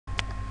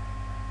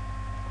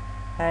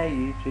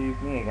Hey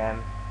YouTube, me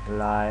again,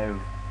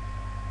 live,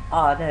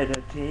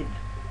 unedited,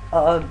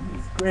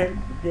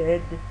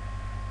 unscripted.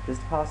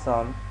 Just pass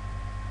on.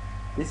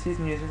 This year's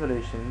New Year's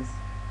resolutions.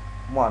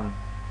 1.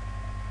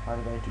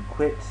 I'm going to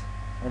quit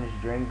energy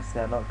drinks.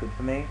 They're not good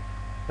for me,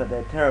 but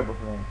they're terrible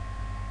for me.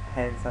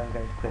 Hence, I'm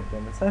going to quit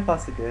them. And so far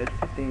so good.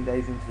 15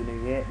 days into the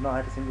new year, not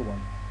had a single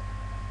one.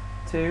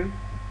 2.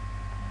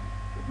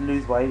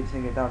 Lose weight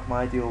and get down to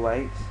my ideal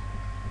weight.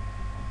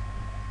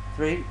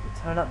 3.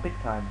 Turn up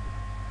big time.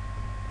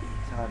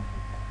 Big time.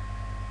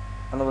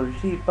 And I will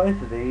achieve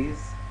both of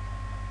these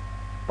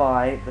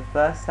by the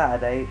first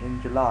Saturday in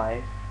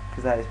July,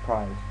 because that is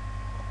Pride.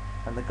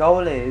 And the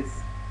goal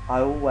is,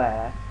 I will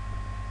wear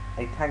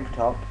a tank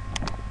top,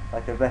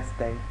 like a vest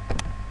thing,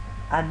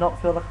 and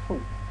not feel like a fool.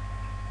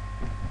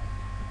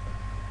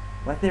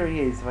 My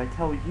theory is, if I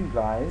tell you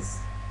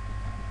guys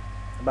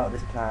about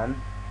this plan,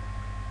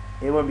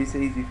 it won't be so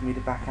easy for me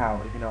to back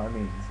out, if you know what I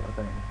mean, sort of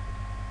thing.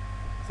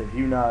 So if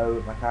you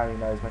know, my family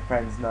knows, my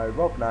friends know,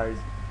 Rob knows,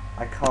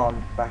 I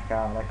can't back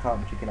out and I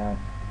can't chicken out.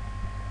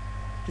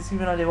 Just to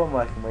give you an idea what I'm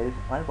working with,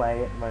 I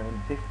weigh at the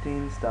moment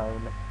 15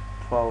 stone,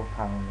 12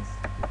 pounds,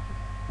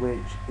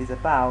 which is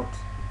about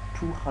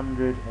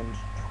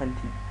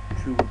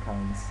 222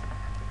 pounds.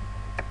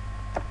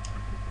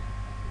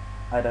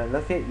 I don't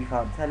look it, you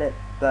can't tell it,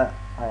 but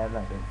I am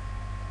that big.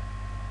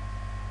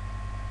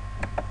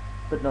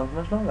 But not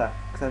much longer,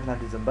 because I've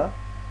learned Zumba,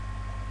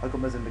 I've got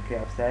my Zumba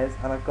kit upstairs,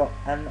 and I've got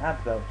an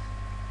ab belt.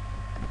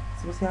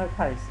 So we'll see how it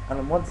goes.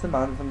 And once a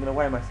month I'm going to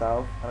weigh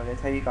myself, and I'm going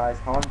to tell you guys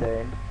how I'm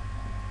doing,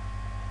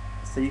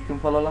 so you can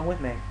follow along with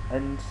me,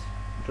 and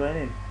join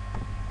in.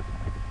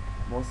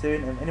 More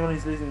soon, and anyone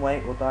who's losing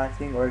weight, or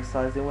dieting, or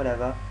exercising,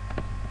 whatever,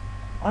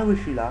 I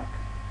wish you luck.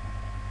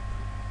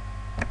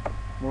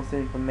 More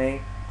soon from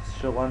me, just a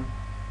short one.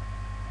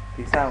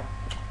 Peace out.